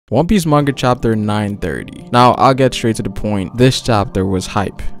One Piece manga chapter 930. Now, I'll get straight to the point. This chapter was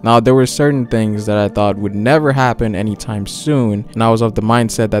hype. Now, there were certain things that I thought would never happen anytime soon, and I was of the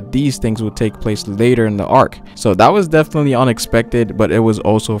mindset that these things would take place later in the arc. So that was definitely unexpected, but it was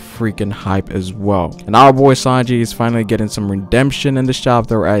also freaking hype as well. And our boy Sanji is finally getting some redemption in this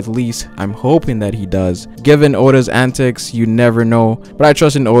chapter, or at least I'm hoping that he does. Given Oda's antics, you never know, but I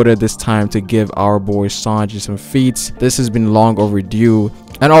trust in Oda this time to give our boy Sanji some feats. This has been long overdue.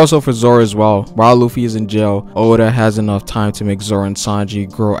 And also for Zoro as well. While Luffy is in jail, Oda has enough time to make Zoro and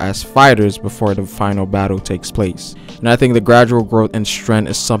Sanji grow as fighters before the final battle takes place. And I think the gradual growth in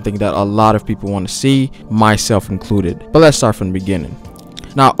strength is something that a lot of people want to see, myself included. But let's start from the beginning.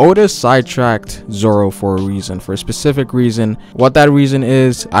 Now, Oda sidetracked Zoro for a reason, for a specific reason. What that reason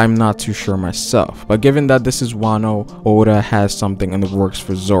is, I'm not too sure myself. But given that this is Wano, Oda has something in the works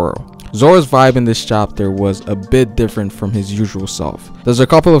for Zoro. Zoro's vibe in this chapter was a bit different from his usual self. There's a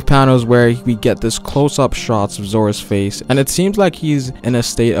couple of panels where we get this close-up shots of Zoro's face, and it seems like he's in a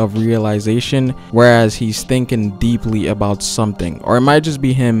state of realization, whereas he's thinking deeply about something, or it might just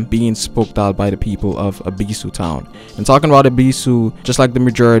be him being spooked out by the people of Abisu town. And talking about Abisu, just like the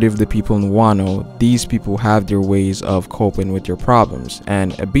majority of the people in Wano, these people have their ways of coping with your problems,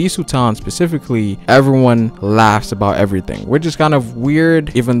 and Abisu town specifically, everyone laughs about everything, which is kind of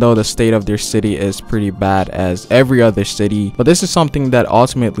weird, even though the state of their city is pretty bad as every other city. But this is something that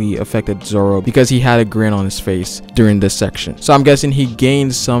ultimately affected Zoro because he had a grin on his face during this section. So I'm guessing he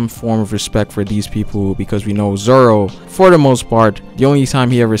gained some form of respect for these people, because we know Zoro, for the most part, the only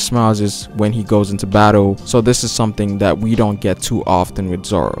time he ever smiles is when he goes into battle. So this is something that we don't get too often with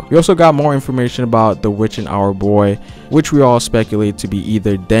Zoro. We also got more information about the witch and our boy, which we all speculate to be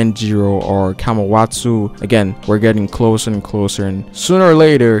either Denjiro or Kamawatsu. Again, we're getting closer and closer, and sooner or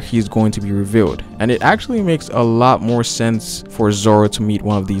later he's going to be revealed. And it actually makes a lot more sense for Zoro to meet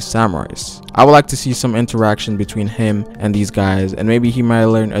one of these samurais. I would like to see some interaction between him and these guys, and maybe he might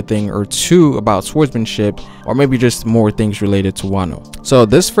learn a thing or two about swordsmanship, or maybe just more things related to Wano. So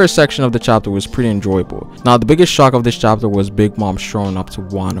this first section of the chapter was pretty enjoyable. Now, the biggest shock of this chapter was Big Mom showing up to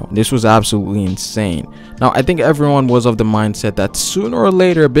Wano. This was absolutely insane. Now, I think everyone was of the mindset that sooner or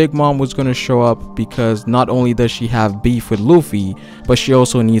later Big Mom was going to show up, because not only does she have beef with Luffy, but she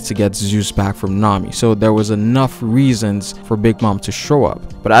also needs to get Zeus back from Nami. So there was enough reasons for Big Mom to show up.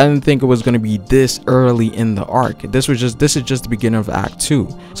 But I didn't think it was going to be this early in the arc. This is just the beginning of Act 2.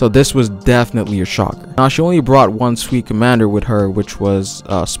 So this was definitely a shocker. Now, she only brought one sweet commander with her, which was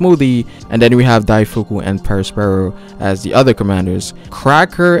Smoothie, and then we have Daifuku and Ferrospace as the other commanders.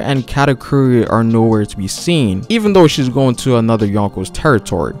 Cracker and Katakuri are nowhere to be seen, even though she's going to another Yonko's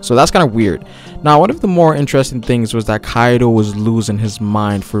territory. So that's kind of weird. Now, one of the more interesting things was that Kaido was losing his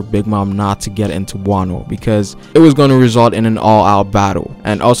mind for Big Mom not to get into Wano, because it was going to result in an all-out battle,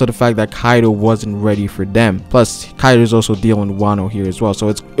 and also the fact that Kaido wasn't ready for them. Plus, Kaido is also dealing with Wano here as well, so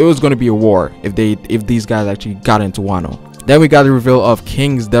it was going to be a war if these guys actually got into Wano. Then we got the reveal of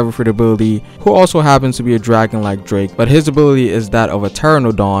King's Devil Fruit ability, who also happens to be a dragon like Drake, but his ability is that of a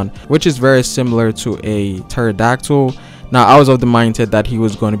Pteranodon, which is very similar to a pterodactyl. Now, I was of the mindset that he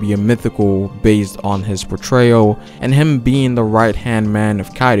was going to be a mythical based on his portrayal, and him being the right-hand man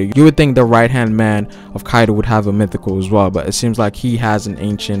of Kaido. You would think the right-hand man of Kaido would have a mythical as well, but it seems like he has an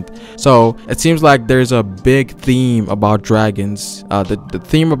ancient. So it seems like there's a big theme about dragons. The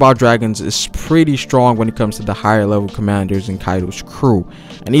theme about dragons is pretty strong when it comes to the higher level commanders in Kaido's crew,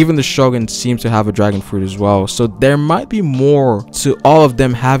 and even the Shogun seems to have a dragon fruit as well. So there might be more to all of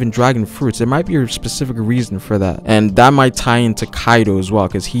them having dragon fruits. There might be a specific reason for that, and that might tie into Kaido as well,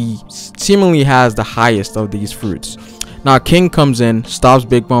 because he seemingly has the highest of these fruits. Now, King comes in, stops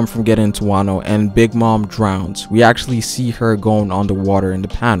Big Mom from getting into Wano, and Big Mom drowns. We actually see her going underwater in the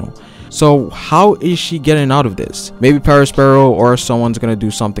panel. So how is she getting out of this? Maybe Ferrospace or someone's gonna do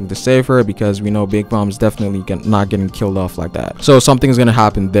something to save her, because we know Big Mom's definitely not getting killed off like that. So something's gonna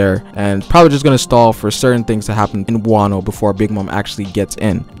happen there, and probably just gonna stall for certain things to happen in Wano before Big Mom actually gets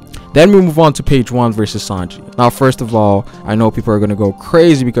in. Then we move on to page 1 versus Sanji. Now, first of all, I know people are going to go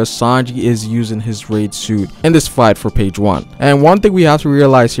crazy because Sanji is using his raid suit in this fight for page 1. And one thing we have to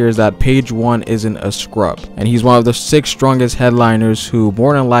realize here is that page 1 isn't a scrub, and he's one of the 6 strongest headliners who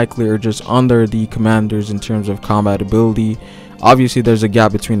more than likely are just under the commanders in terms of combat ability. Obviously there's a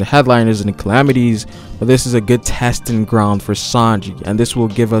gap between the headliners and the calamities, but this is a good testing ground for Sanji, and this will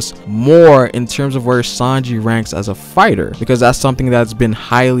give us more in terms of where Sanji ranks as a fighter, because that's something that's been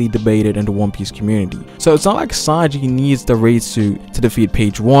highly debated in the One Piece community. So it's not like Sanji needs the raid suit to defeat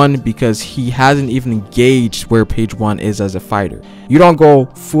Page 1, because he hasn't even gauged where Page 1 is as a fighter. You don't go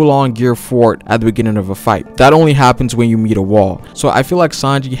full-on Gear 4 at the beginning of a fight. That only happens when you meet a wall. So I feel like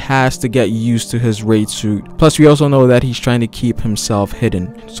Sanji has to get used to his raid suit. Plus we also know that he's trying to keep himself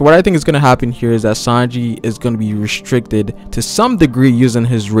hidden. So what I think is going to happen here is that Sanji is going to be restricted to some degree using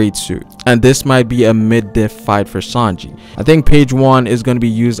his raid suit, and this might be a mid-diff fight for Sanji. I think Page 1 is going to be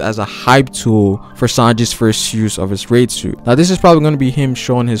used as a hype tool for Sanji's first use of his raid suit. Now this is probably going to be him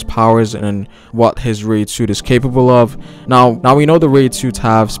showing his powers and what his raid suit is capable of. Now we know the raid suits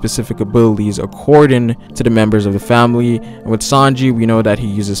have specific abilities according to the members of the family, and with Sanji we know that he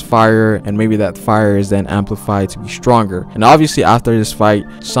uses fire, and maybe that fire is then amplified to be stronger. And obviously after this fight,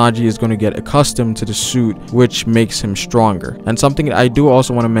 Sanji is going to get accustomed to the suit, which makes him stronger. And something I do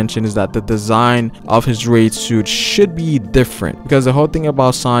also want to mention is that the design of his raid suit should be different, because the whole thing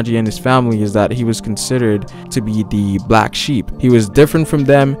about Sanji and his family is that he was considered to be the black sheep. He was different from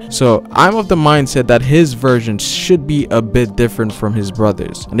them, so I'm of the mindset that his version should be a bit different from his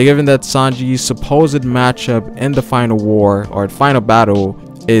brothers. And given that Sanji's supposed matchup in the final war or final battle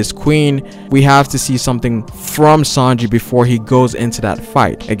is Queen, we have to see something from Sanji before he goes into that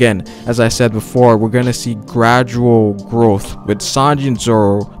fight. Again, as I said before, we're gonna see gradual growth with Sanji and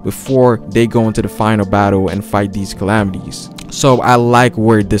Zoro before they go into the final battle and fight these calamities. So I like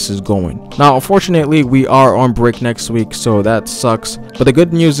where this is going. Now unfortunately we are on break next week, so that sucks, but the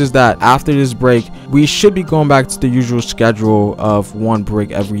good news is that after this break we should be going back to the usual schedule of one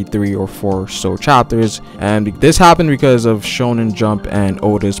break every 3 or 4 so chapters, and this happened because of Shonen Jump and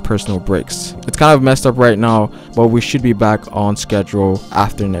Oda's personal breaks. It's kind of messed up right now, but we should be back on schedule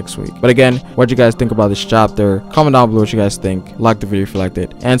after next week. But again, what do you guys think about this chapter? Comment down below what you guys think, like the video if you liked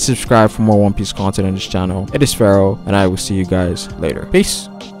it, and subscribe for more One Piece content on this channel. It is Pharaoh, and I will see you guys later. Peace.